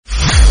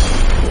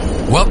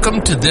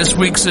Welcome to this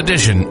week's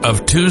edition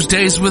of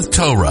Tuesdays with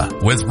Torah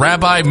with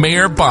Rabbi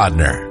Meir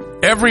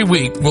Bodner. Every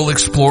week we'll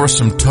explore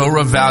some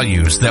Torah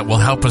values that will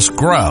help us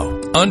grow,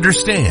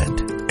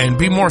 understand, and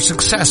be more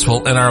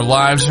successful in our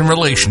lives and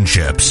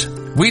relationships.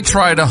 We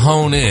try to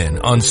hone in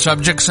on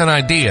subjects and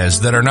ideas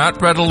that are not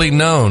readily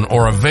known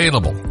or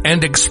available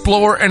and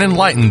explore and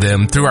enlighten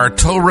them through our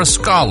Torah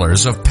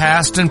scholars of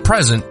past and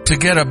present to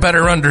get a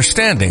better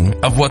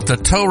understanding of what the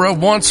Torah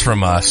wants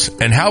from us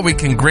and how we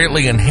can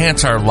greatly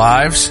enhance our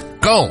lives,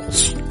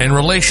 goals, and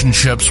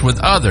relationships with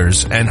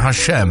others and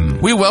Hashem.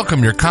 We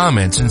welcome your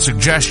comments and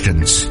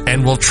suggestions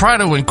and we'll try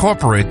to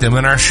incorporate them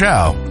in our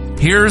show.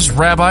 Here's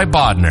Rabbi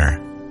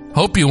Bodner.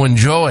 Hope you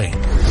enjoy.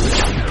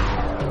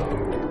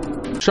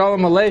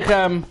 Shalom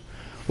Aleichem.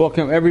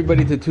 Welcome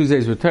everybody to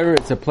Tuesdays with Torah.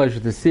 It's a pleasure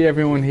to see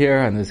everyone here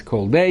on this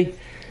cold day.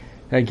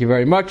 Thank you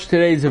very much.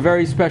 Today is a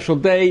very special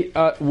day.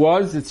 It's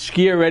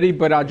Shkia already,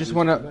 but I just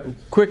want to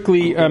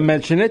quickly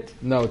mention it.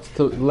 No,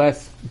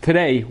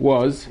 today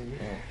was.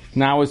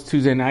 Now it's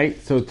Tuesday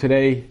night, so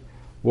today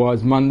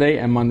was Monday,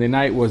 and Monday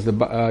night was the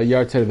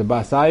Yahrzeit of the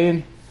Bas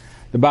Ayin.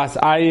 The Bas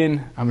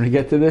Ayin, I'm going to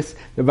get to this.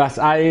 The Bas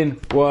Ayin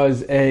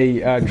was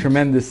a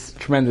tremendous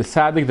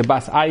tzaddik. The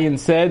Bas Ayin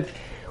said,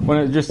 I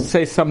want to just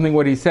say something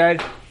what he said.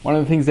 One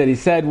of the things that he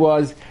said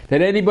was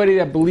that anybody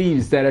that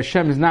believes that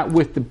Hashem is not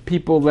with the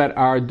people that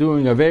are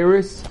doing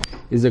Averis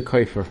is a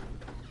kafir.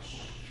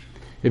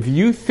 If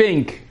you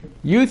think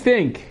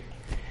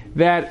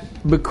that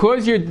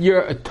because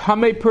you're a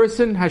tamei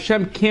person,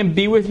 Hashem can't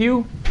be with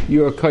you,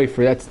 you're a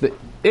kafir. That's the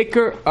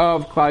ikar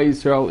of Klal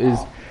Yisrael, is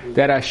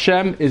that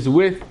Hashem is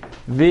with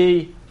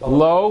the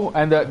low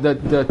and the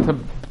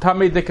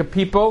tamei dika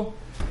people,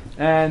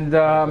 and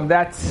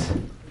that's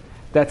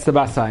the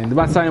Bas Ayin. The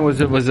Bas Ayin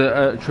was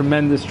a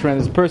tremendous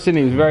person.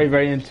 He was very,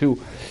 very into,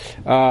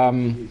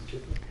 helping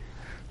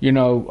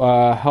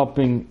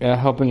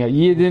out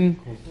Yidden,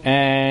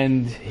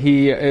 and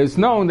he is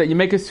known that you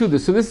make a Suda.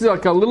 So this is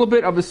like a little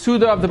bit of a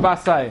Suda of the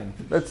Bas Ayin.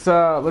 Let's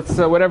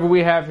whatever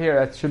we have here,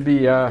 that should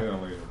be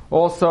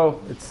also,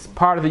 it's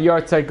part of the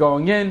Yahrzeit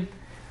going in,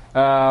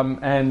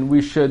 and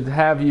we should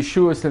have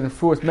Yeshuas and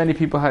Refuas. Many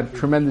people had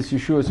tremendous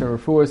Yeshuas and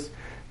Refuas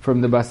from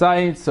the Bas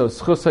Ayin, so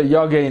Schusa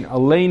Yagein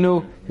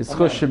Aleinu, his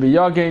Schus should be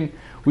Yagein.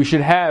 We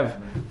should have,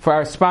 for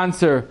our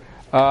sponsor,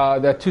 there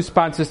are two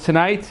sponsors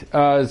tonight,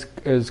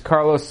 is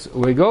Carlos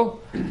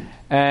Wigel,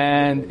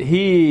 and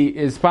he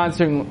is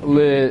sponsoring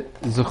Le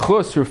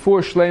Zechus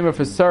Refuah Shlema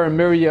for Sarah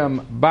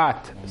Miriam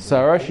Bat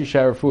Sarah,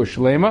 Shisha Refuah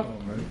Shlema,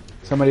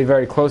 somebody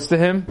very close to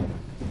him,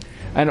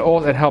 and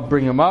all that helped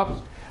bring him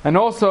up. And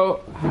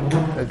also,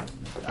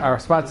 our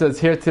sponsor is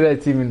here today,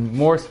 it's even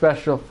more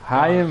special,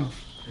 Hayim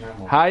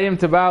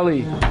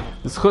Tabali,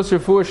 the Schus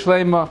Refuah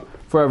Shlema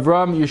for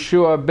Avram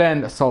Yeshua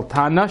ben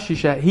Sultana.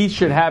 He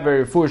should have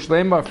a Refuah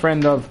Shlema, a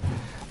friend of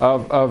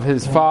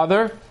his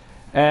father.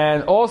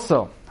 And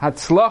also,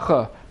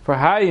 Hatzlacha for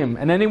Hayim,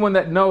 and anyone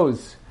that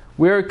knows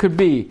where it could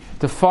be,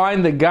 to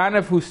find the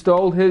Ganav who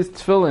stole his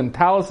tefillin,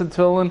 talis and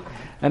tefillin,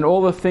 and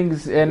all the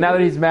things, and now that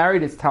he's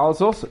married, it's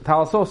talis also,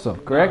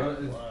 correct?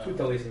 Two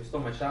talisim.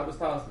 Stole my Shabbos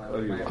talis.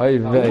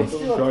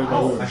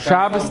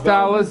 Shabbos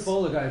talis.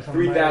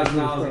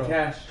 $3,000 in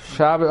cash.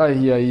 Shabbos.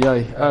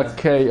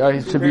 Okay.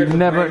 I should be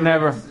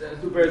never.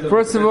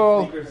 First of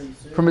all,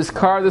 from his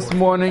car this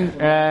morning,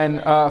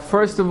 and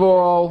first of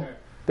all,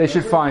 they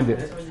should find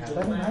it.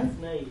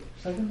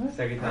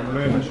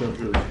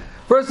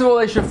 First of all,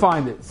 they should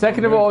find it.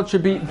 Second of all, it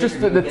should be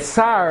just the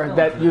tsar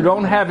that you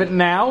don't have it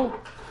now.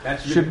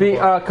 Should be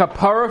a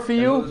kapara for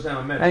you,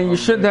 and you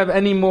shouldn't have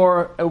any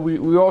more.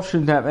 We all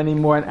shouldn't have any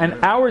more.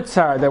 And our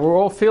tsar that we're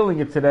all feeling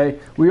it today,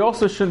 we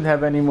also shouldn't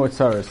have any more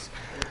tsaras.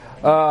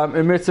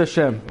 Emir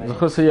Hashem,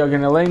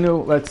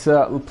 let's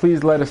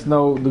please let us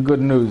know the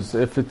good news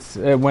if it's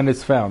when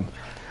it's found.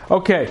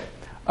 Okay,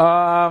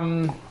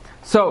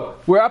 so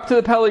we're up to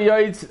the Pele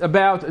Yoetz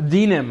about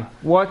dinim,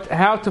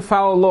 how to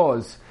follow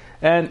laws,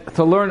 and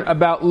to learn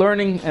about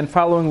learning and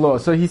following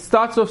laws. So he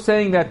starts off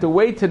saying that the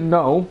way to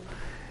know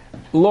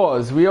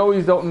laws, we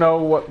always don't know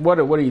what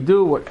do you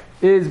do, what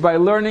is by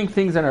learning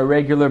things on a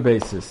regular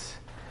basis.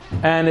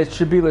 And it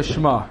should be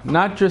lishma,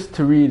 not just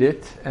to read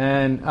it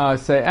and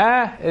say,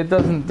 it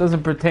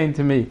doesn't pertain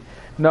to me.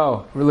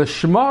 No,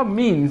 lishma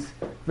means,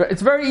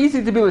 it's very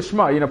easy to be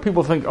lishma.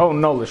 People think, oh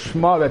no,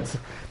 lishma,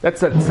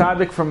 that's a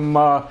tzaddik from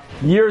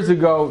years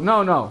ago.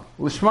 No.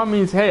 Lishma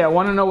means, hey, I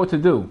want to know what to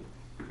do.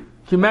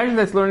 Can you imagine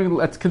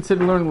that's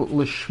considered learning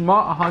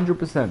lishma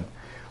 100%.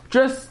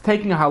 Just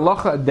taking a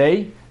halacha a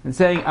day and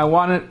saying, I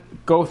want to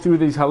go through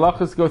these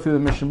halachas, go through the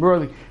Mishnah Berurah,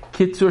 the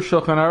Kitzur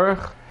Shulchan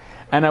Aruch,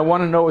 and I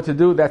want to know what to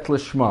do, that's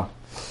lishma.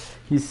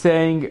 He's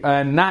saying,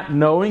 not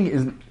knowing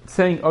is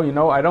saying,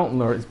 I don't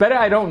learn. It's better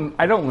I don't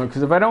learn,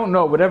 because if I don't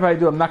know, whatever I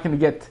do, I'm not going to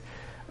get,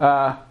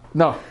 I'm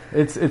not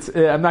going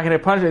to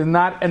get punished. It's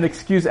not an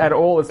excuse at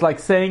all. It's like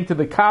saying to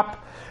the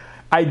cop,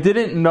 I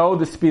didn't know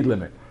the speed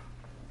limit.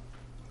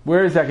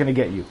 Where is that going to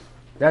get you?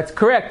 That's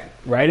correct.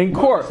 Right in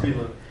court.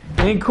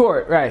 In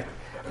court, right.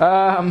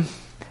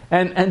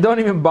 And don't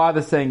even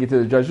bother saying it to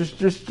the judge.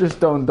 Just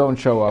don't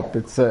show up.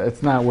 It's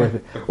not worth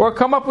it. Or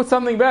come up with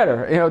something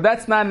better.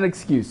 That's not an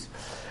excuse.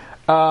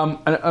 An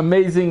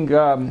amazing,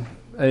 I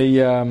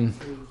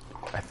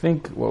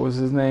think, what was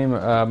his name?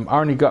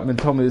 Arnie Gutman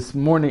told me this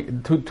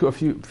morning, a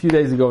few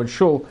days ago in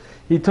Shul.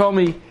 He told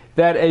me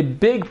that a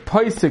big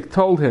Paisik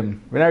told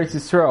him in Eretz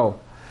Yisrael.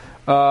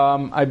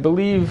 I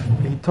believe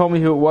he told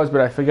me who it was, but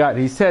I forgot.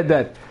 He said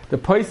that the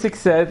Paisik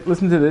said,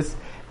 listen to this,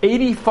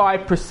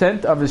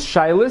 85% of his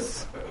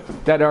shilas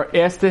that are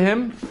asked to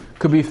him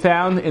could be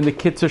found in the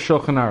Kitzur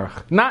Shulchan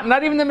Aruch.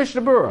 Not even the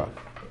Mishnah Berurah.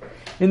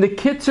 In the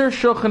Kitzur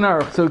Shulchan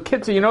Aruch. So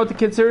Kitzur, you know what the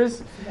Kitzur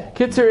is?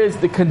 Kitzur is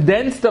the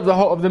condensed of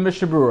the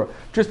Mishnah Berurah.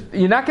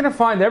 You're not going to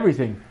find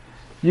everything.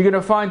 You're going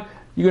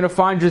to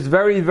find just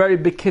very, very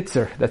big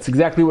Kitzur. That's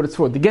exactly what it's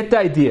for. To get the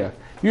idea.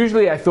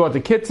 Usually I thought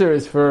the Kitzur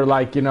is for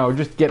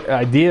just get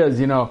ideas,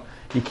 You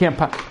can't...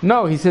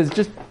 No, he says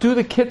just do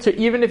the Kitzur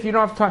even if you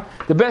don't have time.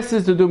 The best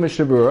is to do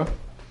Mishnah Berurah.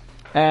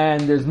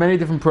 And there's many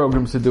different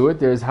programs to do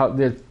it. There's two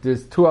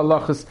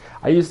halachas.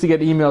 I used to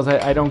get emails.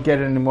 I don't get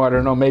it anymore. I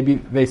don't know. Maybe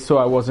they saw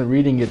I wasn't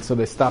reading it, so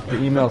they stopped the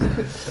emails.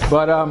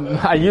 But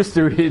I used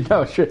to read.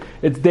 No, sure.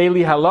 It's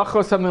daily halacha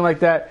or something like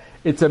that.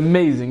 It's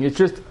amazing. It's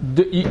just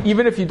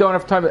even if you don't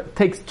have time, it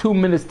takes 2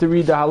 minutes to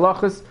read the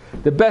halachas.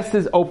 The best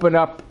is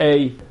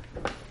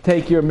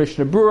take your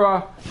Mishnah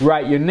Berurah,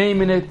 write your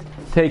name in it,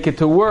 take it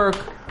to work,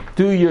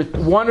 do your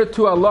 1 or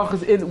 2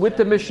 halachas with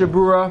the Mishnah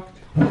Berurah.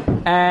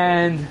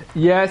 And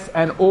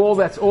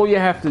that's all you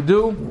have to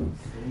do.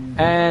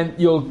 And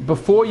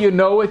before you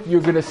know it,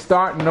 you're going to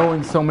start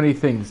knowing so many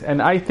things.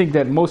 And I think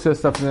that most of the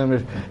stuff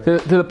to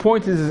the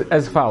point is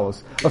as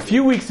follows. A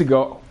few weeks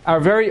ago, our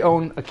very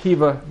own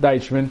Akiva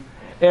Deichman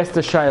asked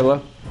a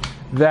shaila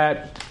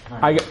that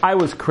I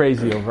was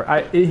crazy over.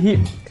 I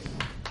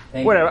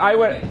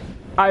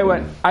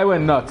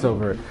went nuts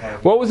over it.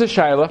 What was the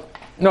shaila?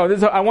 No,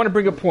 I want to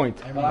bring a point.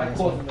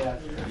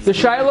 The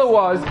shaila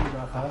was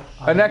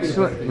an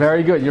excellent,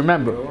 very good. You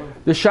remember,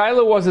 the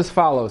shaila was as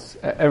follows.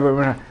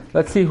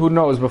 Let's see who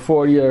knows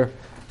before you're.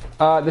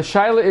 The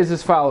shaila is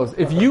as follows.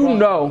 If you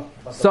know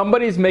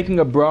somebody's making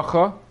a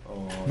bracha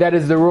that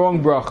is the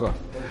wrong bracha,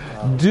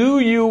 do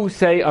you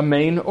say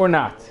amen or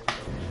not?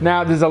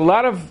 Now, there's a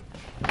lot of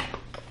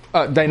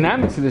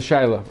dynamics to the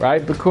shaila,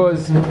 right?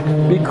 Because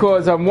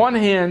on one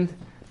hand,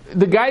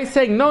 the guy is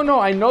saying,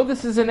 no, I know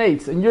this is an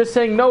eitz, and you're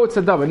saying, no, it's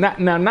a dava.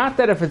 Not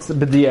that if it's a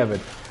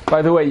b'diavad.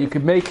 By the way, if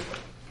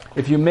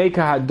you make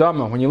a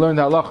hadama, when you learn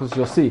the halachos,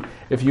 you'll see,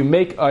 if you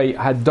make a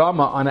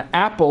hadama on an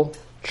apple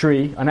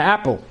tree, on an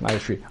apple,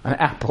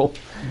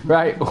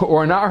 right,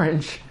 or an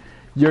orange,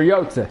 you're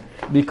yotze,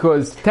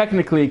 because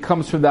technically it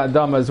comes from the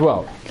hadama as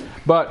well.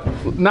 But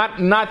not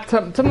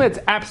something that's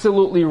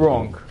absolutely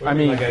wrong. I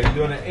mean, you're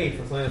doing an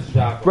eighth, it's like a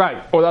shop.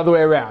 Right, or the other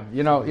way around,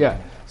 yeah.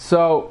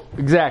 So,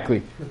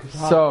 exactly.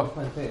 So,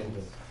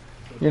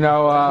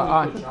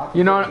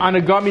 on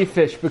a gummy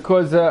fish,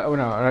 because,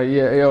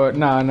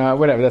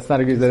 whatever, that's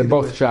not a good, they're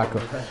both shaka.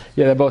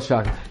 Yeah, they're both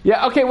shaka.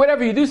 Yeah, okay,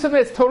 whatever, you do something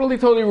that's totally,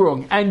 totally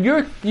wrong, and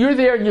you're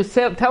there and you're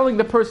telling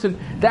the person,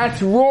 that's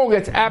wrong,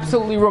 that's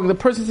absolutely wrong. The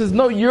person says,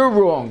 no, you're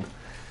wrong.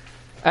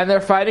 And they're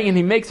fighting, and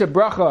he makes a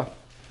bracha,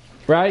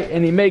 right?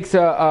 And he makes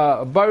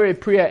a Barei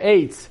Priya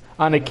eitz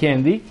on a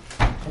candy,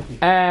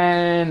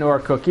 or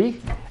a cookie,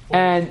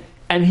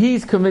 and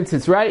he's convinced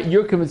it's right,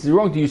 you're convinced it's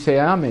wrong, do you say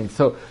amen?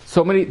 So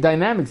many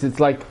dynamics, it's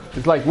like,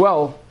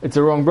 well, it's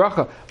a wrong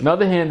bracha. On the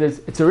other hand,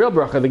 it's a real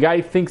bracha. The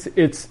guy thinks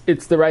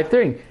it's the right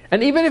thing.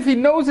 And even if he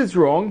knows it's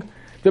wrong,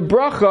 the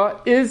bracha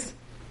is,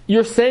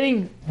 you're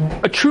saying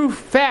a true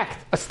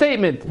fact, a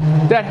statement,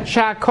 that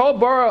shahakol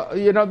bara,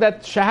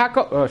 that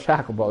shahakol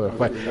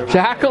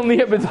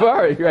niyah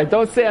b'dvari, right?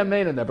 Don't say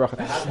amen in that bracha.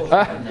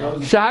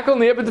 Shahakol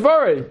niyah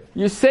b'dvari.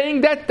 You're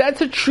saying that's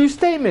a true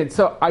statement.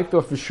 So I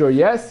thought for sure,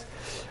 yes.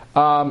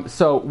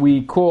 So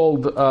we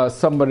called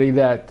somebody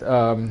that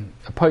a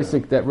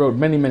Paisik that wrote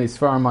many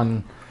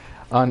svarim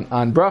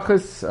on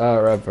brachas,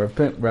 Rav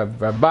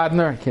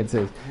Badner, I can't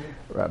say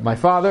my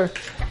father,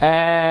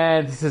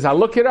 and he says I'll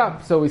look it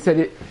up. So we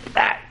said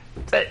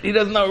he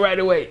doesn't know right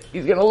away.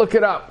 He's going to look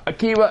it up.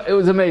 Akiva, it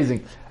was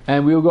amazing,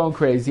 and we were going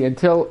crazy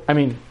until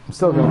I'm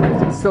still going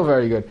crazy. It's still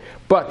very good.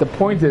 But the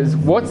point is,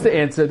 what's the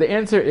answer? The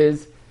answer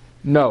is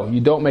no, you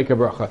don't make a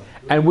bracha.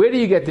 And where do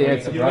you get the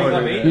answer?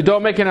 You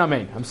don't make an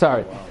amen. I'm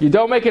sorry. You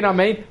don't make an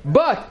amen.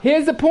 But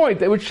here's the point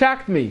that would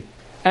shock me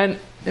and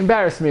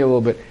embarrass me a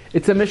little bit.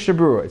 It's a Mishnah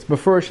Berurah. It's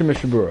Befurish a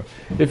Mishnah Berurah.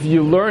 If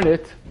you learn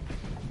it,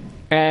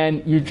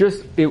 and you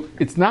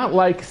it's not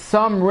like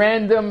some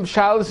random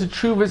Shalos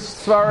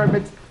Tshuvas Svarim.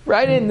 It's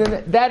right in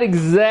that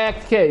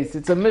exact case.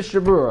 It's a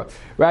Mishnah Berurah,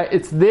 right?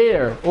 It's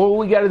there. All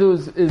we got to do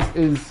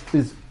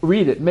is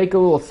read it. Make a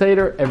little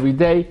seder every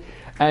day,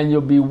 and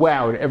you'll be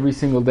wowed every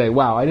single day.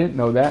 Wow, I didn't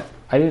know that.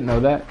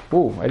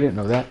 Ooh, I didn't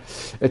know that.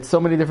 It's so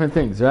many different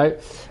things, right?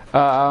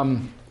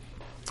 And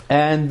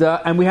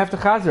we have to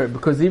chazer it,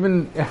 because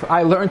even if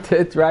I learned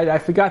it, right, I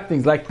forgot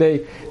things like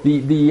the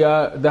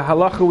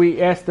halacha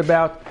we asked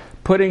about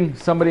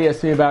somebody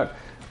asked me about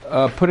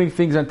putting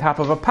things on top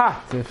of a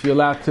pot. If you're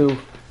allowed to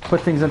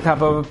put things on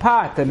top of a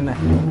pot? And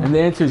the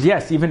answer is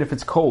yes, even if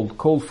it's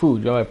cold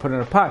food. I put it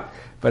in a pot.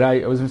 But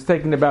I was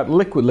mistaken about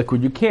liquid.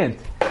 Liquid you can't,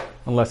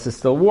 unless it's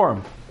still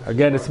warm.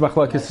 Again, it's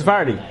machlokes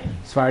Sephardi.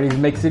 Sephardi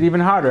makes it even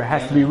harder. It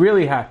has to be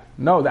really hot.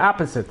 No, the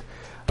opposite.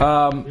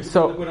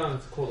 So liquid on,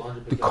 it's cold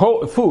 100%. The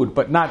cold food,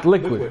 but not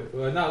liquid.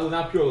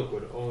 Not pure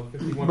liquid. Or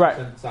 51%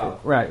 Right. solid.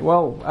 Right.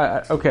 Well,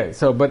 okay.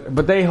 So,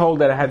 but they hold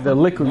that it had the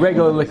liquid,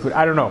 regular liquid.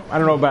 I don't know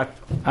about,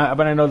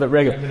 but I know that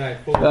regular.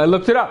 I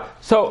looked it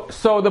up. So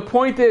the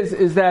point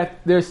is that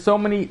there's so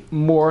many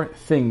more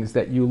things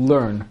that you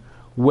learn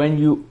when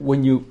you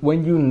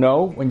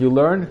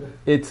learn.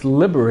 It's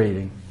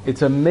liberating.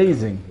 It's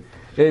amazing.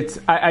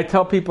 I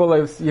tell people,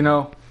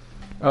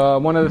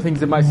 one of the things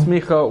that my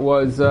smicha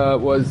was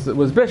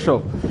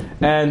bishul,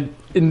 and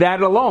in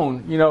that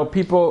alone,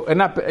 people, and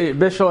not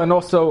bishul, and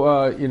also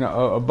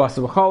a bas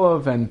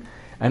b'cholov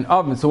and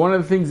oven. So one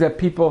of the things that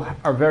people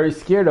are very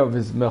scared of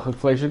is milchik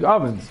fleshik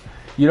ovens.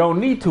 You don't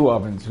need 2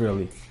 ovens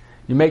really.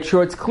 You make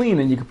sure it's clean,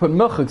 and you can put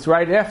milchiks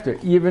right after,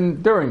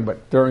 even during.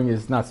 But during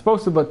is not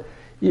supposed to. But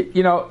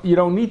you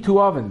don't need 2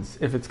 ovens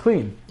if it's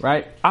clean,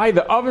 right?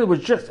 The oven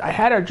was I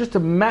had just a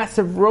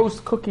massive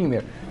roast cooking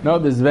there. No,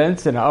 there's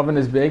vents and the oven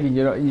is big, and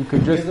you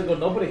could just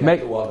nobody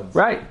make 2 ovens,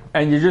 right,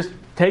 and you just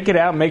take it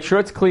out, make sure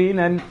it's clean,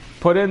 and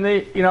put in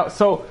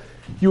So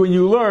when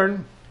you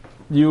learn,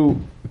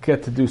 you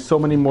get to do so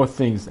many more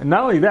things, and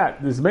not only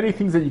that, there's many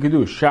things that you can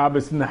do.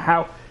 Shabbos and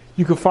how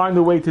you can find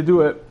a way to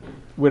do it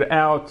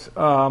without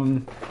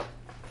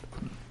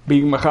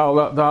being machal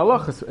the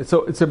halachas.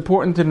 So it's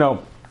important to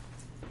know.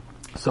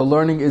 So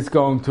learning is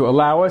going to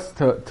allow us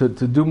to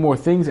do more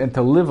things and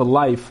to live a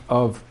life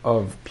of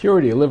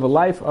purity, live a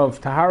life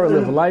of tahara,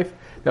 live a life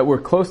that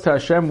we're close to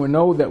Hashem, we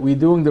know that we're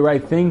doing the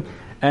right thing,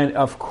 and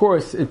of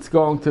course it's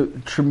going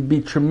to be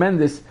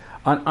tremendous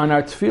on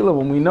our tefillah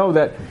when we know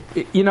that,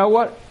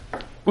 what?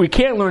 We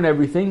can't learn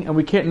everything and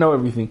we can't know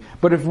everything,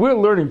 but if we're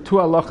learning 2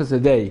 halachas a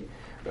day,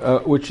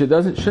 which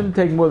shouldn't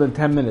take more than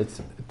 10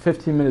 minutes,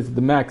 15 minutes at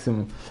the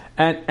maximum,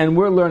 and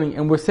we're learning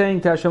and we're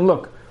saying to Hashem,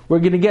 look, we're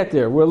going to get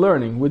there. We're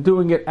learning. We're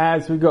doing it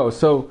as we go.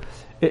 So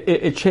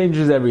it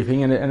changes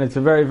everything, and it's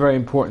a very, very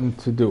important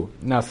to do.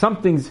 Now,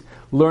 some things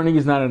learning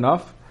is not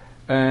enough,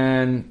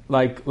 and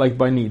like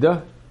by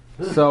Nida.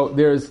 So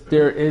there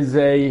is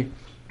a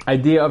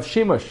idea of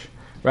shimush,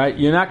 right?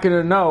 You're not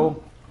going to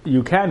know.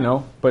 You can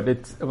know, but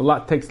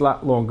takes a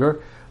lot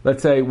longer.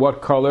 Let's say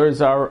what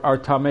colors are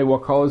tameh,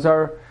 what colors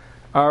are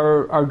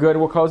good,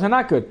 what colors are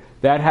not good.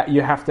 That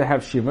you have to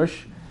have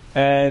shimush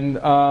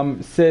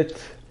and sit,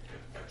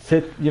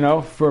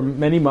 for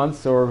many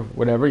months or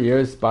whatever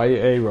years by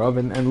a rav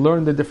and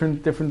learn the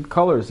different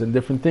colors and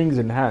different things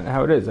and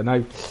how it is. And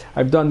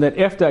I've done that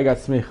after I got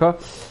smicha,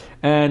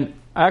 and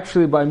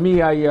actually by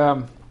me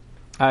I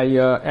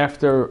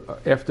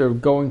after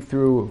going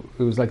through,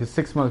 it was like a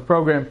 6-month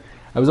program.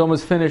 I was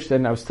almost finished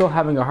and I was still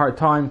having a hard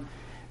time.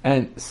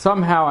 And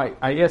somehow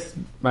I asked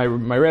my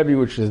Rebbe,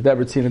 which is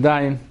Debretzin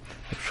Dayan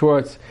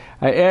Schwartz,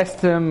 I asked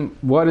him,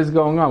 what is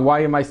going on? Why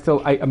am I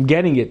still, I'm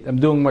getting it.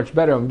 I'm doing much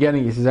better. I'm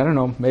getting it. He says, I don't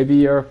know, maybe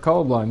you're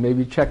colorblind.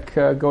 Maybe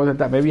go with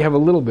that. Maybe you have a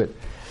little bit.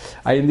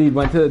 I indeed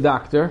went to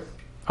the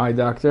eye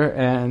doctor,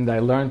 and I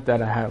learned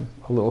that I have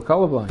a little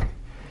colorblind.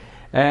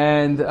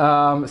 And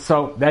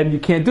so then you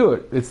can't do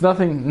it. It's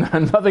nothing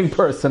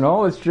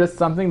personal. It's just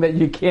something that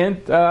you can't,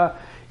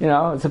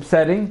 it's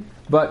upsetting,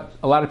 but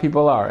a lot of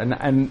people are.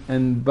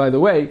 And by the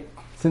way,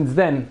 since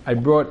then,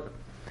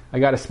 I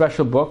got a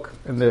special book,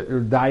 and the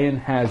Dayan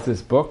has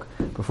this book.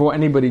 Before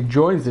anybody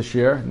joins this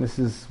year, and this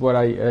is what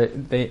I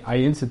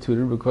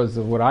instituted because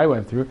of what I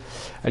went through.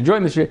 I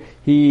joined this year.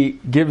 He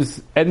gives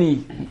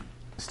any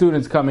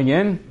students coming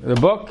in the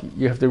book.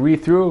 You have to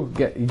read through.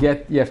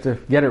 You have to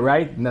get it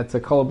right, and that's a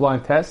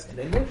colorblind test. In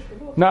English?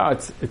 No,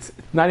 it's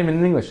not even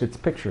in English. It's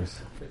pictures.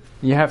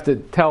 You have to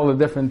tell the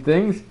different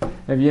things.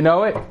 If you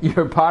know it,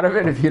 you're part of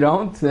it. If you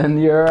don't, then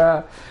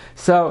you're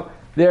so.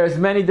 There's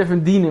many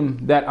different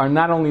dinim that are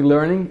not only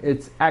learning,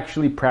 it's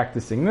actually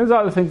practicing. There's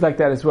other things like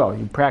that as well.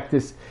 You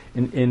practice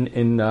in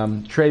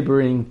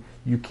Trebering,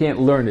 you can't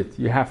learn it.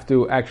 You have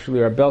to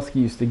actually, Belsky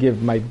used to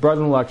give, my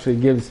brother-in-law actually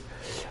gives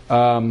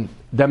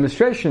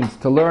demonstrations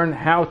to learn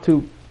how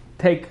to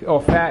take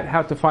off fat,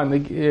 how to find the,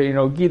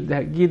 gid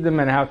them,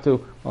 and how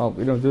to, well,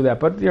 we don't do that,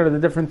 but the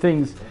different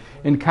things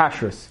in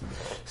kashrus.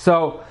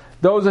 So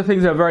those are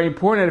things that are very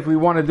important. If we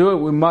want to do it,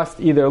 we must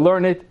either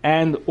learn it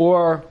and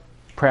or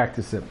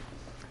practice it.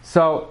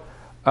 So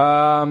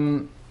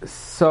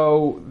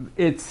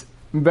it's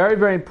very,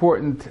 very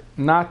important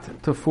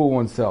not to fool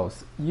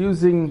oneself.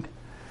 Using,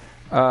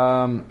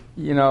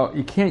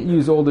 you can't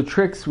use all the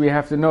tricks. We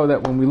have to know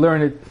that when we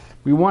learn it,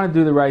 we want to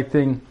do the right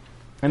thing,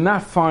 and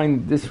not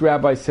find this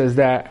rabbi says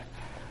that,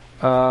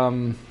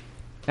 and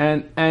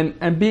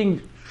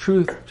being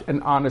truth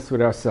and honest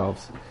with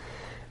ourselves.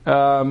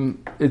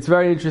 It's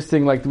very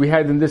interesting. Like we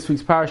had in this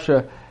week's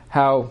parsha,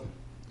 how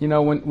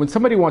when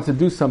somebody wants to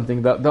do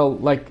something, they'll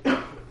like.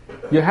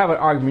 You have an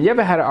argument. You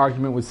ever had an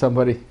argument with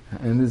somebody,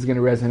 and this is going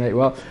to resonate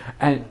well,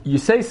 and you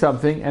say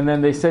something, and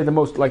then they say the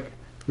most like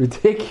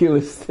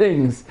ridiculous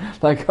things,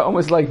 like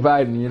almost like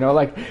Biden,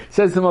 like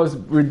says the most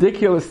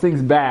ridiculous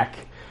things back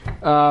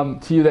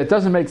to you that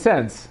doesn't make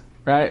sense,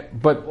 right?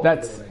 But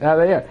that's how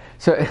they are.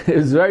 So it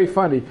was very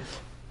funny.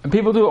 And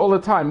people do it all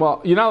the time.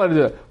 Well, you're not allowed to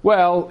do it.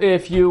 Well,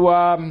 if you,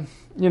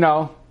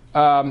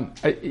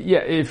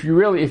 if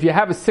you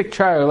have a sick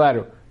child, you're allowed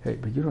to. Hey,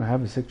 but you don't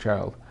have a sick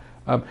child.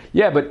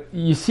 But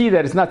you see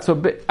that it's not so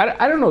big.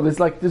 I don't know.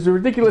 There's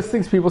ridiculous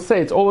things people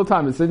say. It's all the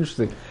time. It's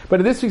interesting. But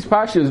in this week's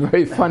parsha, it was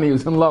very funny. It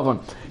was in Lavan.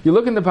 You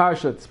look in the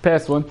parsha, it's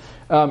past one.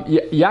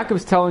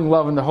 Yaakov's telling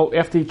Lavan the whole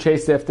after he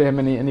chased after him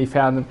and he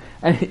found him,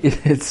 and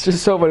it's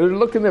just so funny.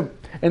 Look in the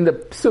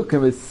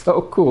psukim. It's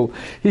so cool.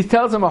 He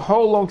tells him a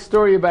whole long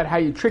story about how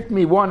you tricked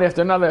me one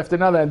after another,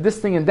 and this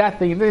thing and that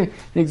thing, and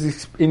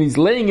he's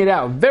laying it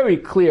out very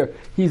clear.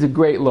 He's a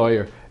great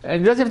lawyer.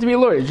 And it doesn't have to be a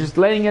lawyer, he's just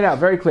laying it out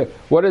very clear.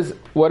 What is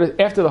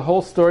after the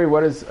whole story,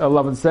 what does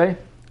Lavan say?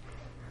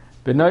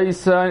 B'nai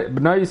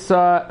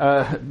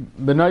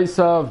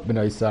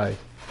Yisai.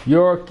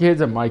 Your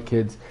kids are my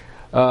kids.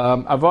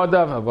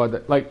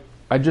 Avadav. Like,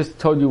 I just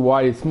told you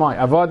why it's mine.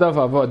 Avadav,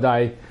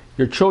 avadai.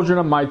 Your children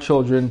are my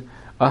children.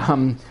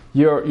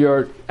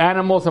 Your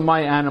animals are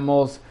my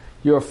animals.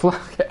 Your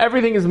flock,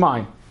 everything is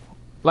mine.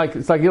 Like,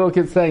 it's like little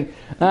kids saying,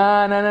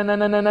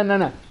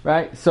 no,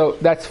 right? So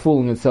that's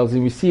fooling themselves.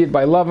 And we see it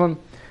by Lavan,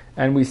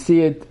 and we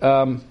see it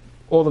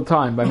all the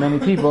time by many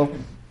people.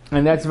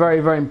 And that's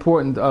very, very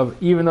important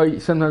even though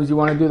sometimes you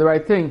want to do the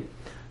right thing,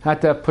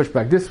 had to have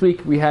pushback. This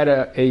week we had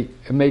a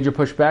major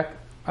pushback.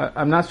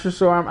 I'm not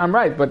sure I'm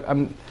right, but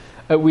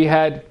we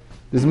had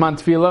this Zman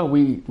Tefillah.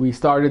 We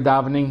started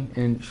davening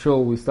in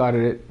Shul. We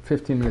started it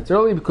 15 minutes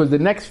early because the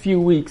next few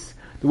weeks,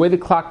 the way the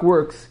clock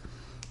works,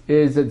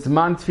 is that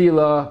Zman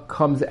Tefillah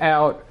comes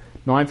out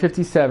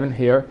 9:57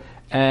 here,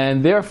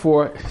 and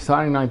therefore,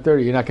 starting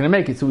 9:30, you're not going to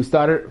make it. So we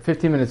started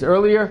 15 minutes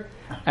earlier,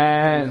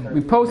 and we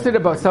posted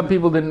it, but some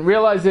people didn't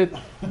realize it.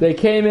 They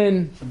came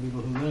in. Some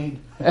people who read.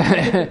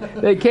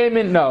 They came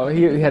in. No,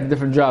 he had a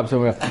different job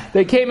somewhere else.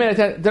 They came in at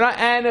 10,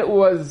 and it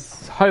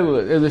was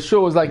the show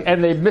was like,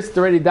 and they missed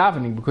already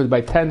davening because by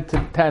 10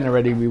 to 10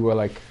 already we were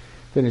like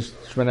finished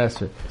Shemona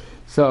Esrei.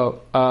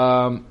 So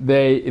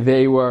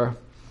they were.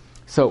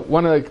 So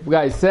one of the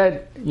guys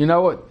said, you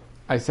know what?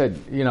 I said,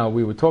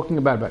 we were talking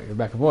about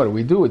back and forth.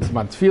 We do, it's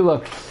Zman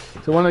Tefillah.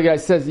 So one of the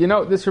guys says,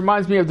 this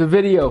reminds me of the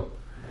video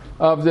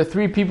of the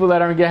 3 people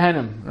that are in Gehenna.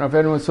 I don't know if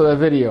anyone saw that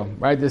video,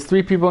 right? There's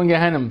 3 people in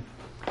Gehenna.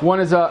 One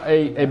is a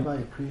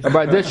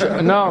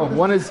Barditsheva. No,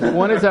 one is a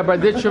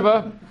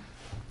Barditsheva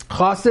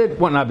Chassid.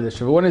 Not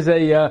Barditsheva. One is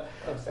a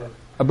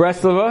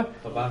Breslova,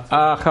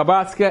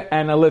 Chabadska,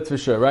 and a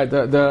Litvisher, right?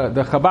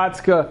 The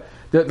Chabadska,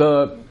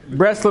 the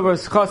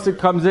Breslova's Chassid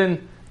comes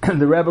in.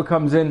 The Rebbe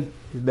comes in,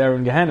 they're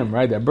in Gehenna,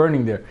 right? They're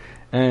burning there.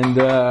 And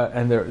the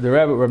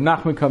Rebbe, Reb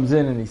Nachman, comes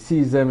in and he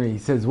sees them and he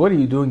says, what are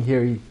you doing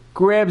here? He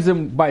grabs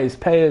him by his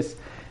payas,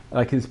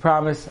 like his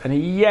promise, and he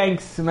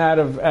yanks him out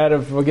of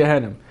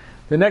Gehenna.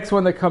 The next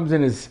one that comes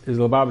in is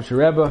Lubavitcher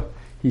Rebbe.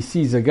 He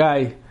sees a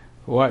guy,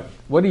 what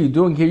are you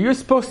doing here? You're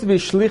supposed to be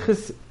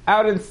shlichus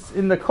out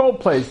in the cold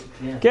place.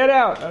 Yeah. Get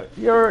out.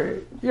 You're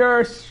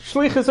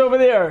shlichus over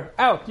there.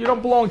 Out. You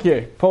don't belong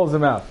here. Pulls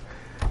him out.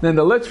 Then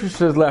the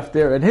literature is left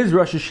there, and his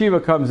Rosh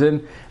Hashiva comes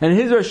in, and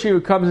his Rosh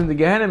Hashiva comes into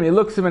Gehenna, and he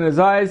looks him in his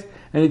eyes,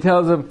 and he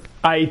tells him,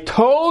 I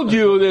told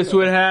you this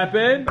would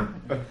happen.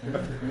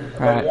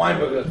 Right.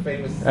 Weinberger,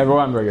 famous. Ever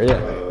Weinberger, yeah.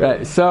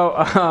 Right. So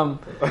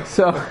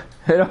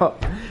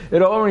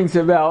it all rings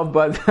a bell,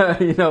 but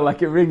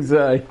like it rings.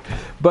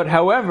 But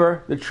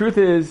however, the truth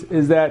is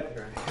that.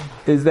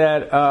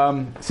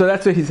 So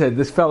that's what he said.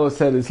 This fellow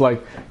said it's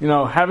like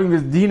having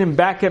this dinim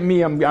back at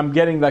me. I'm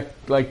getting like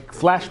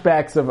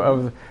flashbacks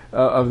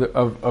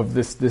of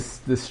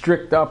this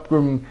strict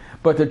upbringing.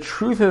 But the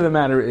truth of the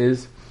matter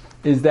is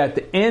that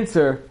the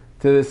answer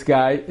to this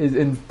guy is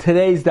in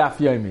today's Daf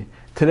Yomi.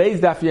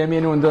 Today's Daf Yomi,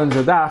 anyone doing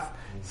the Daf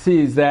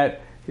sees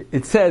that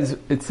it says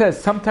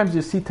sometimes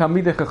you see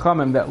Talmidei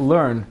Chachamim that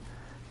learn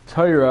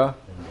Torah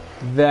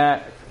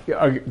that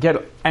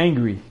get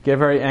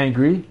very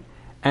angry.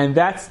 And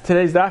that's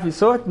today's daf. You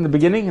saw it in the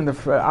beginning in the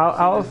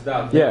Aleph.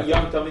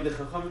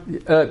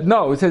 Yeah.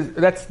 No, it says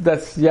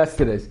that's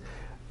yesterday's.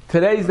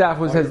 Today's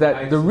daf says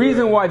that the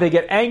reason why they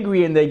get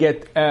angry and they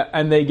get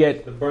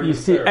you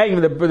see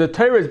angry, the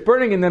Torah is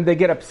burning in them. They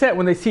get upset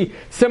when they see,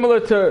 similar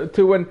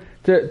to when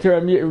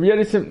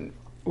Yedison,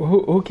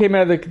 who came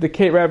out of the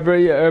cave,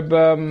 Rabbi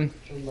Shimon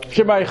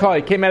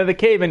Yochai came out of the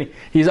cave and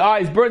his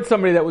eyes burned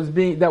somebody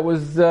that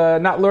was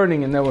not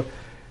learning, and they were.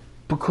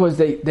 Because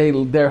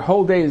their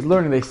whole day is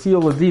learning, they see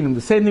all the dinim. The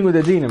same thing with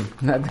the dinim.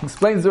 That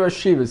explains the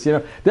Rosh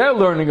Hashivas. They're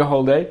learning a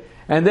whole day,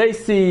 and they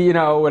see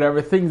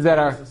whatever things that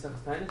are.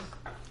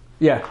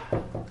 Yeah,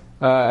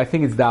 I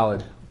think it's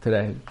Daled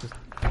today.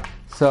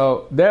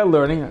 So they're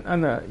learning,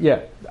 and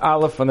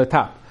Aleph on the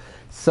top.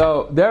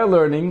 So they're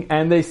learning,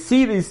 and they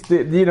see these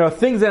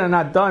things that are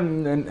not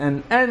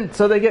done, and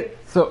so they get.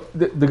 So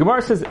the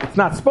Gemara says it's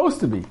not supposed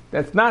to be.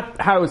 That's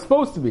not how it's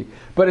supposed to be,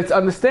 but it's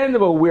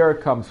understandable where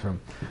it comes from.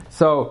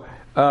 So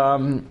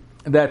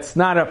that's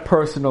not a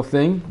personal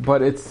thing,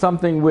 but it's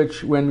something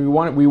which, when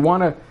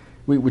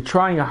we're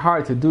trying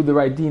hard to do the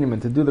right dinim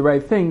and to do the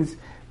right things.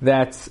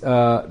 That's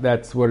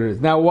what it is.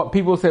 Now, what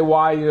people say,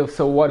 why?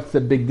 So what's the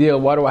big deal?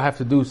 Why do I have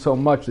to do so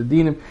much the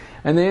dinim?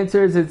 And the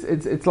answer is,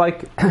 it's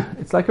like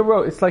a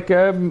road. It's like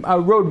a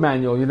road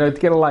manual. To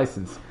get a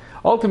license.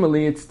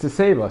 Ultimately, it's to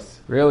save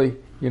us. Really,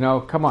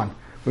 come on.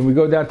 When we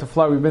go down to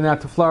Florida, we've been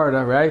out to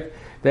Florida, right?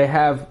 They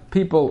have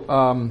people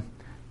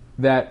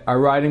that are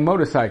riding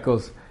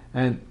motorcycles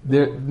and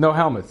there no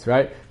helmets,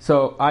 right?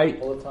 So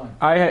all the time.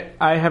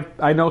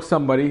 I know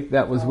somebody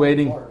that was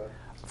waiting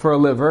for a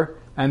liver.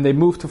 And they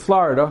moved to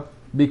Florida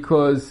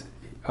because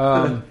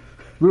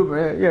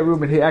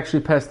Reuben, he actually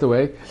passed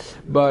away.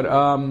 But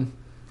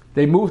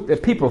they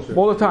moved, people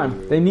all the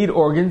time, they need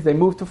organs. They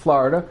moved to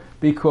Florida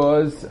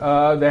because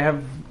they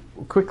have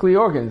quickly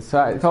organs.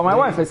 So I told my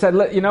wife, I said,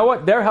 you know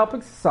what? They're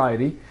helping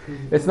society.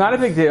 It's not a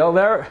big deal.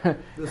 They're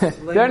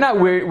not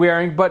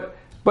wearing, but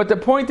the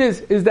point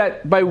is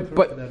that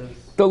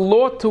the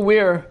law to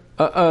wear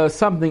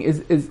something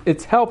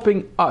it's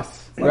helping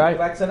us, right?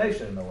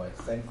 Vaccination in a way.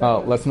 Same thing.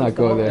 Oh, let's not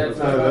go there.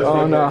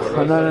 Oh no.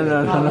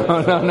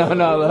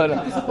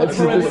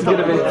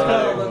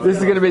 This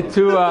is gonna be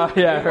too.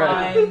 Yeah,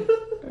 right.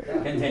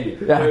 Continue.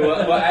 Yeah.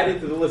 We'll add it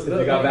to the list if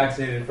you got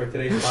vaccinated for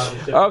today's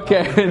sponsorship.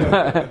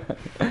 Okay.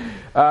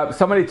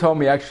 Somebody told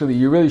me, actually,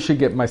 you really should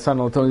get, my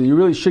son-in-law told me, you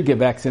really should get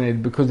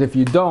vaccinated, because if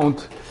you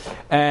don't,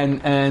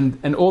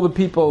 and all the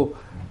people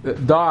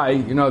die,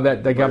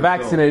 that got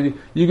vaccinated,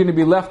 you're going to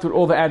be left with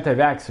all the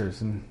anti-vaxxers,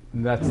 and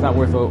that's not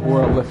worth a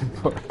world living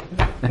for.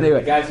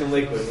 Anyway, the guys in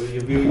Lakewood,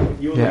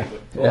 you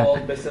Lakewood. All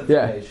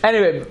misinformation.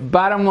 Anyway,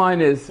 bottom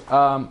line is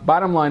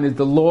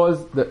the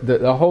laws,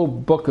 the whole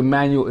book of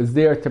manual is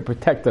there to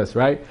protect us,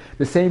 right?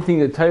 The same thing,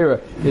 the Torah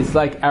is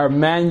like our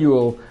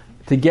manual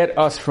to get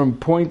us from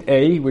point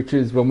A, which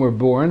is when we're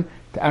born,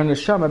 to our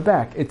neshama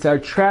back. It's our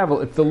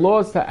travel. It's the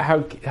laws to how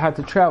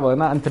to travel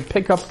and to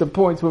pick up the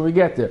points when we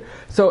get there.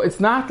 So it's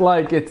not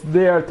like it's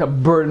there to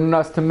burden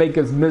us, to make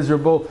us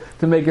miserable,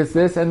 to make us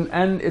this,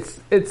 and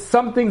it's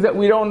something that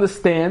we don't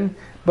understand,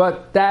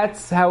 but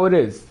that's how it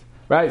is,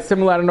 right?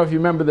 Similar, I don't know if you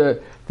remember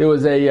there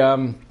was a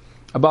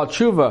about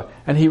tshuva,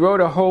 and he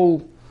wrote a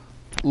whole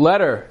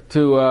letter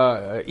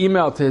to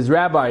email to his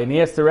rabbi, and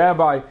he asked the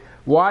rabbi,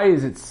 why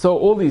is it so,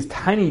 all these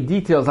tiny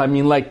details? I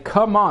mean, like,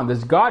 come on,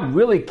 does God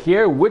really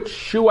care which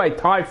shoe I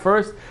tie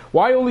first?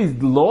 Why all these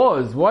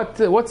laws? What's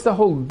the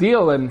whole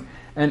deal? And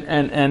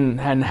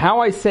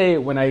how I say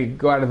it when I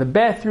go out of the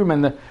bathroom,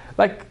 and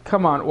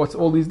come on, what's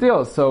all these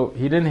deals? So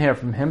he didn't hear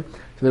from him.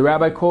 So the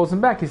rabbi calls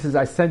him back. He says,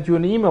 I sent you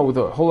an email with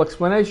a whole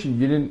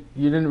explanation. You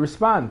didn't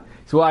respond.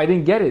 He says, well, I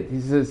didn't get it. He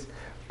says,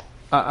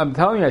 I'm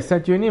telling you, I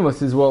sent you an email. He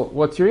says, well,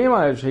 what's your email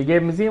address? He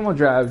gave him his email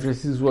address. He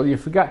says, well, you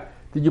forgot.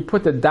 Did you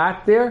put the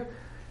dot there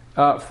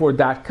for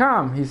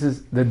 .com? He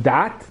says, the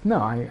dot? No,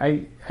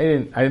 I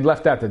didn't. I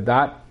left out the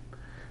dot.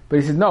 But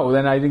he says, no,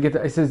 then I didn't get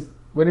that. I says,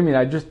 what do you mean?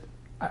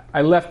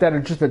 I left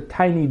out just a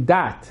tiny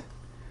dot.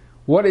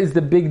 What is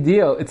the big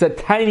deal? It's a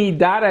tiny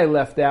dot I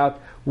left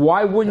out.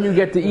 Why wouldn't you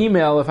get the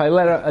email if I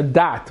let a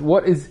dot? Why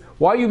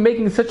are you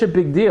making such a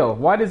big deal?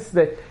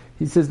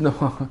 He says,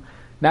 no.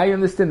 Now you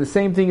understand, the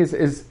same thing is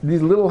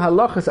these little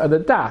halachas are the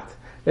dot.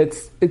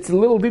 It's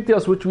little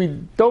details which we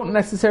don't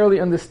necessarily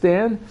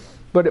understand,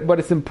 but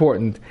it's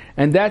important,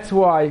 and that's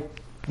why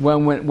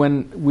when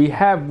we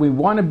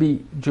want to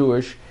be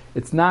Jewish,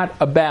 it's not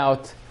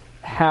about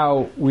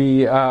how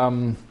we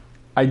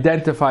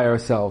identify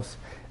ourselves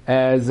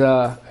as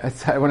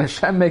when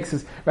Hashem makes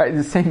us, right,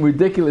 the same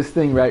ridiculous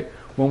thing, right?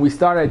 When we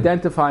start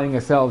identifying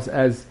ourselves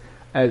as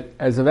a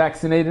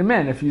vaccinated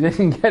man, if you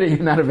didn't get it, you're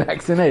not a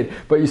vaccinated.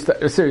 But you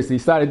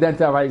start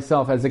identifying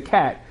yourself as a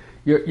cat.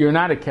 You're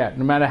not a cat,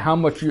 no matter how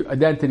much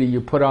identity you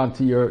put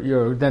onto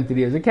your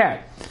identity as a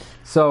cat.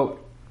 So,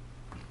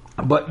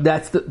 but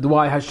that's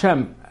why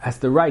Hashem has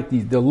to write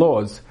the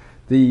laws,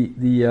 the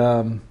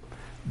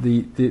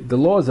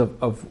laws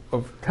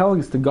of telling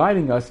us, to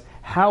guiding us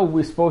how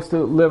we're supposed to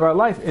live our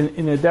life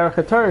in a derech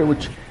HaTorah,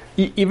 which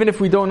even if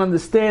we don't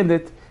understand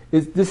it,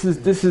 this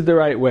is the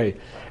right way,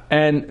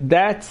 and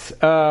that's.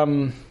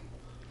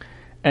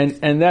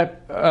 And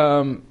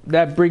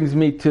that brings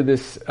me to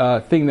this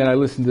thing that I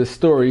listened to, this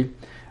story.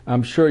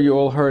 I'm sure you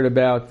all heard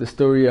about the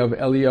story of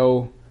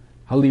Elio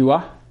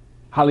Haliwa.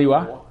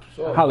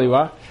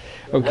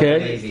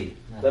 Okay.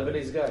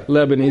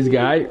 Lebanese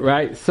guy,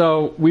 right?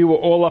 So we were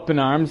all up in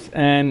arms,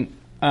 and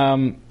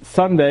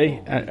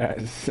Sunday,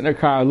 in a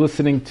car,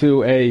 listening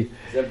to a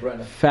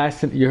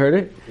fascinating. You heard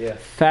it? Yeah.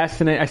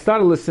 Fascinating. I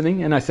started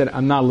listening, and I said,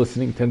 I'm not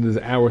listening to this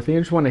hour thing. I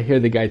just want to hear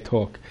the guy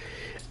talk,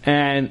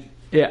 and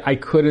yeah, I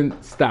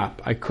couldn't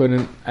stop. I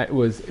couldn't. It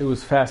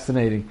was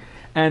fascinating.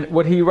 And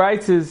what he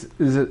writes is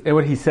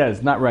what he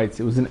says, not writes.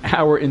 It was an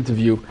hour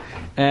interview,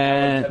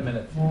 and 10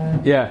 minutes.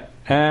 Yeah,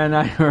 and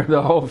I heard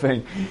the whole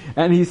thing.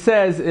 And he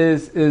says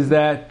is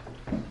that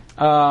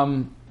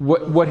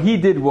what he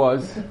did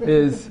was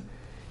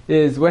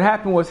is what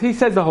happened was, he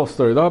says the whole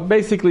story.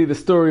 Basically, the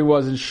story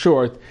was, in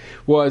short,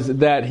 was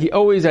that he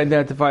always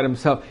identified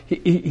himself.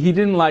 He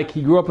didn't like,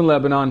 he grew up in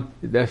Lebanon,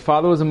 his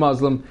father was a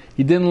Muslim,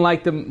 he didn't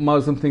like the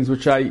Muslim things,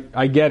 which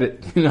I get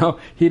it,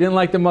 He didn't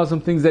like the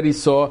Muslim things that he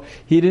saw.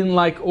 He didn't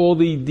like all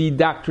the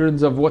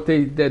doctrines of what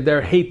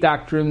their hate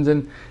doctrines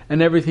and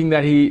everything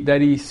that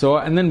he saw.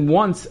 And then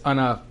once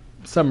on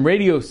some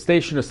radio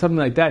station or something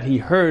like that, he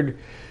heard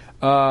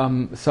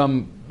some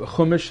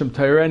Chumash, some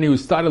Torah, and he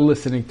started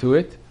listening to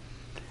it.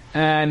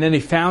 And then he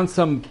found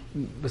some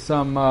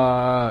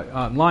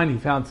online. He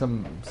found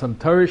some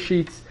Torah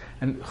sheets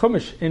and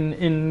Chumash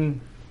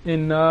in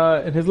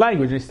his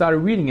language, and he started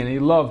reading it, and he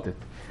loved it.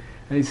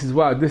 And he says,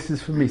 "Wow, this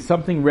is for me."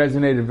 Something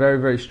resonated very,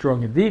 very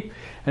strong and deep.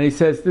 And he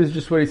says, "This is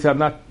just what he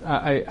said.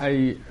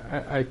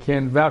 I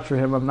can't vouch for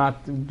him. I'm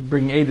not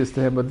bringing Adis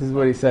to him, but this is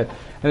what he said."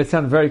 And it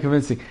sounded very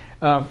convincing.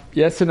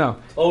 Yes or no?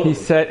 Totally. He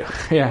said,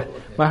 "Yeah."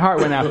 My heart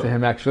went out to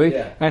him, actually.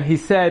 Yeah. And he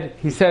said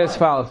as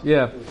follows.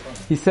 Yeah,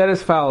 he said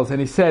as follows, and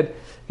he said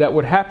that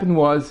what happened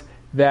was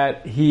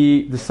that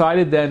he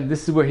decided then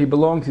this is where he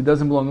belongs. He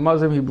doesn't belong to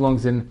Muslim. He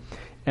belongs in,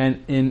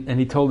 and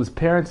he told his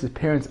parents. His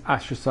parents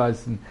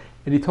ostracized him,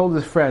 and he told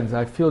his friends,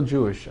 "I feel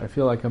Jewish. I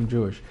feel like I'm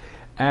Jewish,"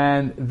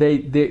 and they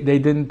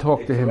didn't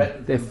talk to him.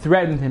 They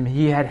threatened him.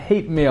 He had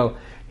hate mail.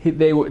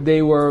 They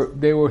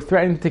were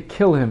threatening to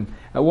kill him.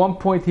 At one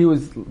point, he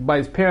was by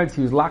his parents.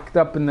 He was locked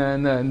up in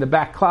the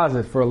back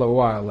closet for a little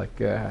while, like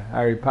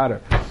Harry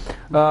Potter.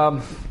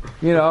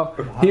 He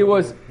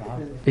was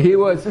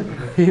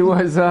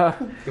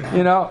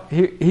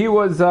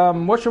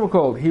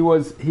whatchamacallit?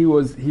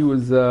 He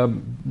was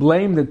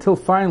blamed until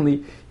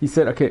finally he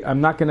said, "Okay,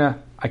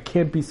 I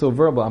can't be so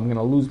verbal. I'm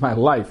gonna lose my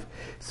life."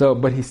 So,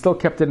 but he still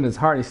kept it in his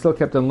heart. He still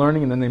kept on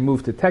learning, and then they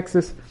moved to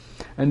Texas,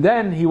 and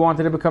then he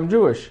wanted to become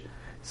Jewish.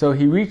 So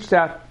he reached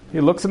out. He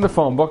looks in the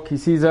phone book. He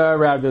sees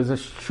there's a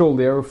shul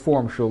there, a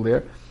reform shul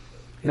there.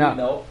 He didn't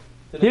know.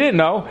 He didn't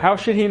know. How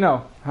should he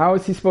know? How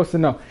is he supposed to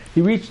know? He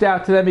reached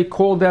out to them. He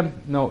called them.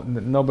 No,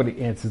 nobody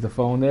answers the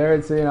phone there.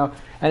 It's and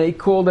he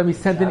called them. He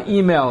sent an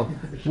email.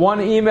 One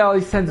email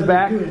he sends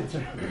back.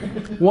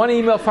 One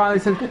email finally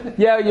says,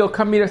 "Yeah, you'll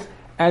come meet us,"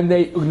 and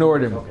they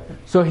ignored him.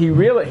 So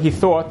he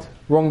thought,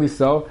 wrongly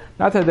so,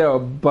 not that they're a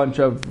bunch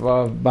of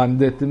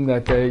banditim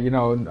that they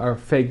are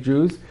fake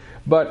Jews,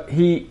 but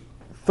he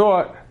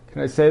thought.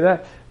 Can I say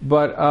that?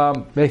 But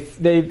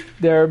they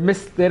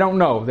don't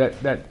know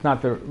that that's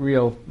not the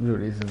real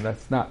Judaism.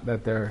 That's not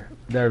that they're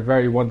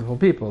very wonderful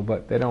people,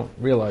 but they don't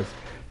realize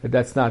that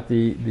that's not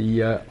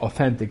the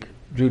authentic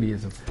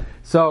Judaism.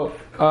 So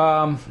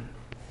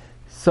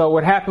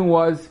what happened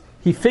was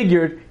he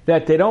figured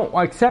that they don't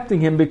accepting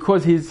him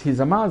because he's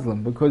a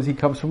Muslim, because he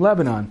comes from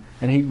Lebanon,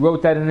 and he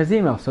wrote that in his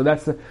email. So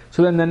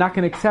then they're not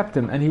going to accept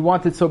him, and he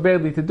wanted so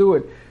badly to do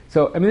it.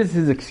 So this is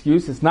his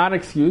excuse. It's not an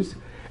excuse.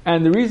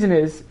 And the reason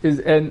is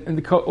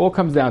all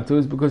comes down to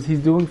is because he's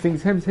doing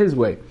things his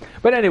way.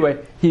 But anyway,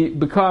 he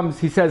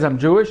says, "I'm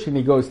Jewish," and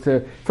he goes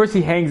first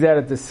he hangs out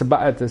at the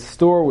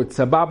store with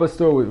Sababa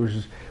store,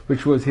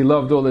 which was he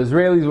loved all the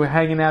Israelis were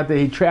hanging out there.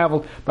 He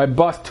traveled by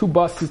bus, 2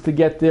 buses to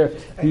get there,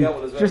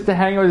 just to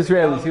hang out with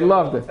Israelis. He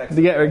loved it.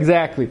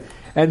 Exactly.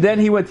 And then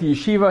he went to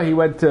yeshiva. He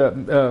went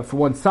to for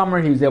one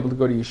summer. He was able to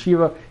go to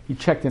yeshiva. He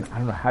checked in. I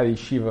don't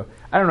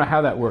know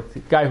how that worked. The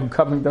guy who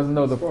comes doesn't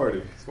know the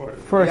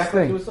first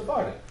thing. He was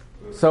Sephardic.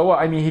 So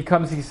what? He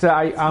comes. He said,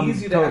 "I'm." It's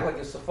easy to act like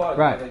a Sephardic.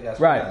 Right.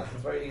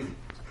 It's very easy.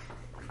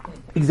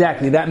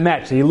 Exactly. That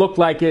matched. He looked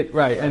like it.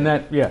 Right. And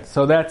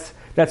So that's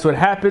what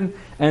happened.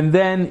 And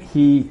then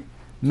he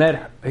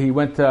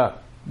went to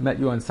met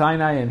you on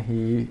Sinai, and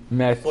he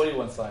met. Saw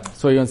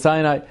you on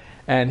Sinai.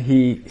 And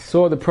he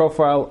saw the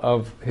profile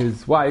of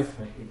his wife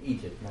in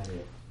Egypt,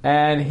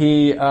 and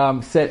he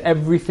said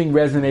everything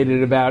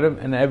resonated about him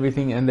and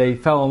everything, and they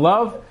fell in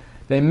love.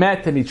 They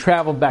met, and he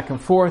traveled back and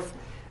forth,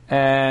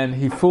 and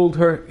he fooled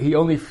her. He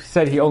only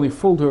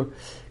fooled her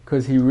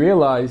because he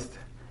realized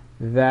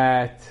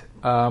that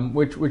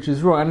which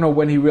is wrong. I don't know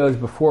when he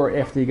realized, before or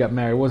after he got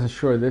married. I wasn't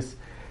sure of this.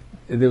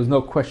 There was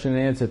no question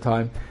and answer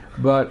time,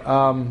 but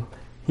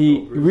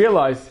he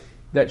realized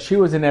that she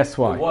was an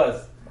SY. It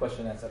was.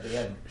 Question that's at the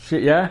end.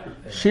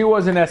 She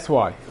was an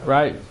SY,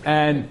 right?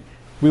 And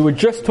we were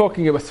just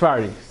talking about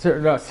Syrian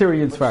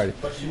Sephardi.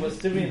 But she was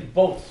Syrian,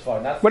 both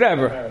Sephardi, not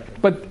whatever. American.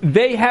 But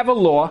they have a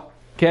law.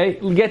 Okay,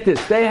 get this.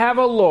 They have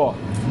a law.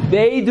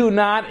 They do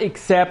not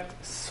accept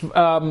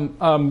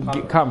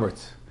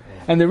converts.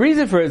 And the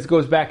reason for it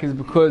goes back is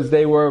because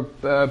they were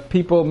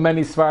people.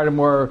 Many Sephardim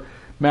were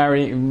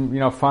marrying,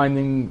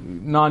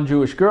 finding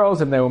non-Jewish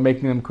girls, and they were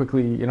making them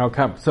quickly,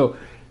 come. So.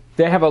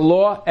 They have a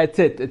law. That's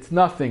it. It's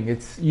nothing.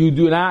 We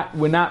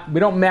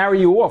don't marry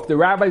you off. The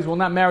rabbis will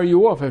not marry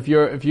you off if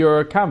you're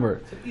a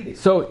convert.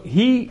 So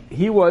he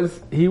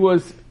was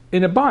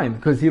in a bind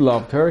because he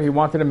loved her. He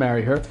wanted to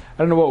marry her. I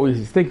don't know what he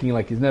was thinking.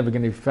 Like he's never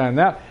going to be found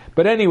out.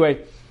 But anyway,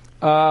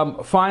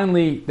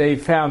 finally they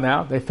found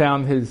out. They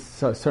found his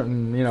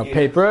certain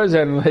papers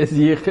and his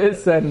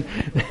yichus, and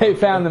they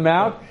found them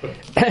out,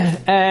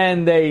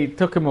 and they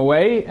took him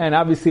away. And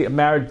obviously, a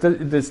marriage.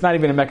 It's not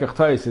even a mekach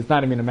tois. It's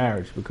not even a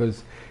marriage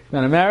because it's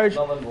not a marriage.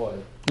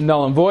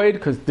 Null and void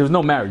because there's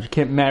no marriage. You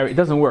can't marry. It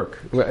doesn't work.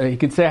 You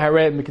could say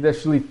Harei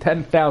Mikdash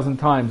 10,000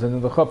 times under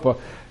the chuppah,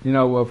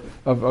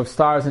 of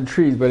stars and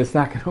trees, but it's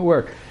not going to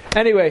work.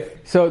 Anyway,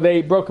 so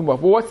they broke him off.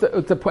 Well, what's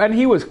the point? And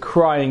he was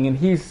crying, and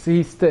he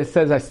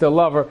says, "I still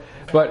love her,"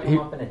 but he.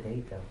 Up in a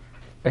date, though.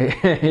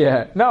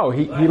 Yeah, no,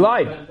 he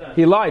lied.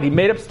 He lied. He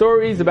made up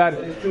stories about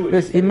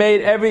this.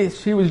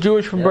 He was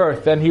Jewish from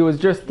birth, and he was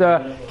just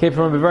came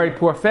from a very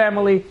poor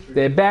family.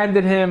 They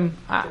abandoned him.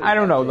 I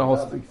don't know the whole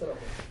story.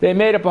 They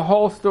made up a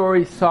whole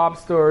story, sob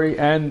story,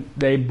 and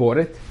they bought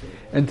it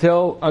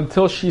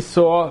until she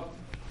saw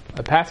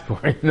a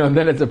passport.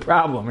 Then it's a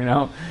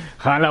problem.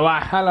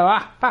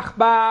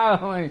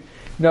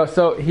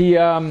 So he.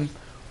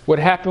 What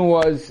happened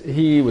was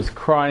he was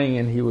crying,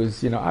 and he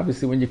was,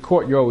 obviously when you're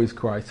caught, you always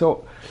cry.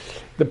 So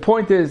the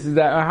point is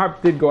that a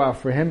heart did go out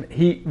for him.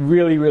 He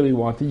really, really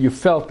wanted. You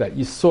felt that.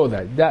 You saw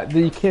that. That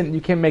you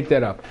can't make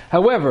that up.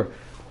 However,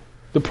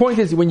 the point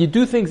is when you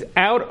do things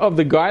out of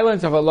the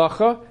guidelines of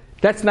halacha,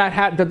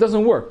 that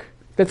doesn't work.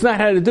 That's not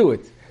how to do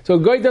it. So a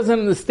guy doesn't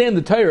understand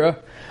the Torah.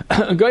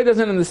 A guy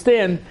doesn't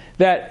understand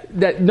that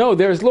no,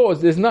 there's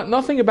laws. There's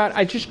nothing about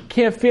I just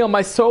can't feel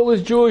my soul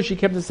is Jewish. He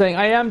kept saying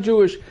I am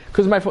Jewish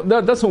because no,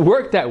 it doesn't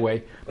work that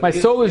way. But my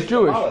soul is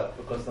Jewish.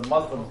 Because the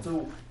Muslims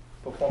do.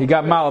 He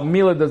got mila.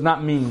 Mila does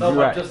not mean. No,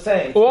 right. I'm just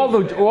saying. All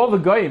the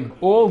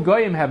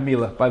goyim have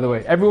mila. By the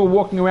way, everyone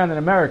walking around in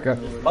America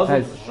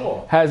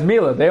has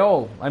mila. They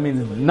all.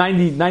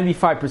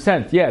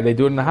 95%. Yeah, they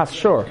do it in the house.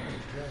 Sure.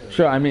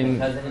 I mean,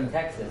 because in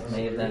Texas,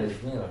 many of them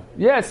is Miller.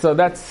 Yeah, so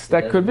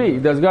that could be.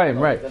 Does goyim,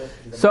 right?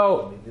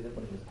 So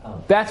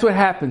that's what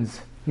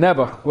happens.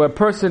 Never, where a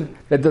person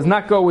that does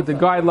not go with the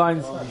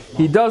guidelines,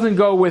 he doesn't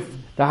go with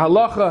the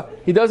halacha,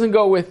 he doesn't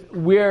go with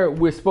where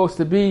we're supposed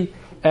to be.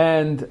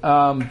 And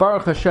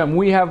Baruch Hashem,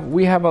 we have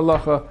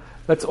halacha.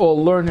 Let's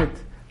all learn it.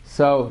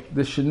 So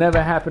this should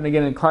never happen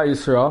again in Klal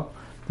Yisrael.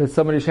 That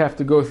somebody should have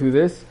to go through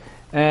this.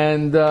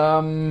 And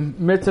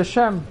Mitzvah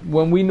Hashem,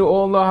 when we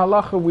all know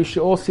halacha, we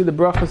should all see the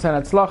brachas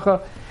and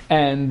atzlacha,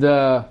 and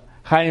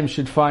Chaim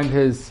should find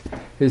his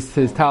talis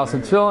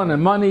and tefillin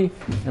and money,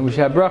 and we should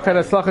have bracha and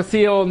atzlacha.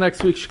 See you all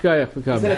next week. Shkayach.